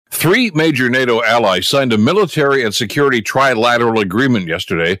Three major NATO allies signed a military and security trilateral agreement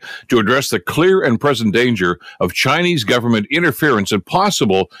yesterday to address the clear and present danger of Chinese government interference and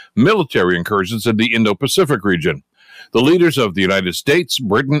possible military incursions in the Indo-Pacific region. The leaders of the United States,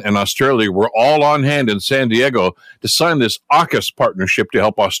 Britain, and Australia were all on hand in San Diego to sign this AUKUS partnership to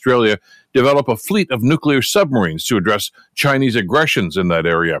help Australia develop a fleet of nuclear submarines to address Chinese aggressions in that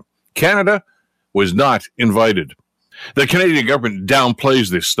area. Canada was not invited. The Canadian government downplays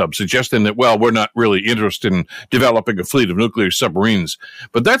this stub, suggesting that, well, we're not really interested in developing a fleet of nuclear submarines.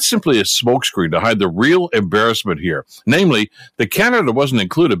 But that's simply a smokescreen to hide the real embarrassment here. Namely, that Canada wasn't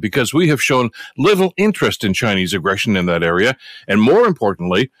included because we have shown little interest in Chinese aggression in that area. And more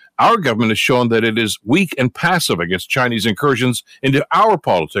importantly, our government has shown that it is weak and passive against Chinese incursions into our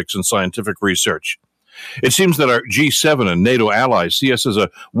politics and scientific research. It seems that our G7 and NATO allies see us as a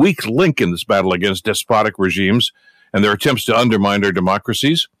weak link in this battle against despotic regimes and their attempts to undermine our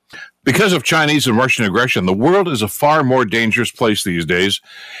democracies. Because of Chinese and Russian aggression, the world is a far more dangerous place these days,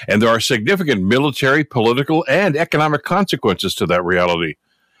 and there are significant military, political, and economic consequences to that reality.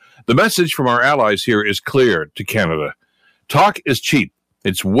 The message from our allies here is clear to Canada. Talk is cheap.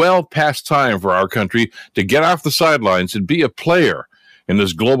 It's well past time for our country to get off the sidelines and be a player in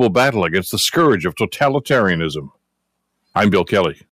this global battle against the scourge of totalitarianism. I'm Bill Kelly.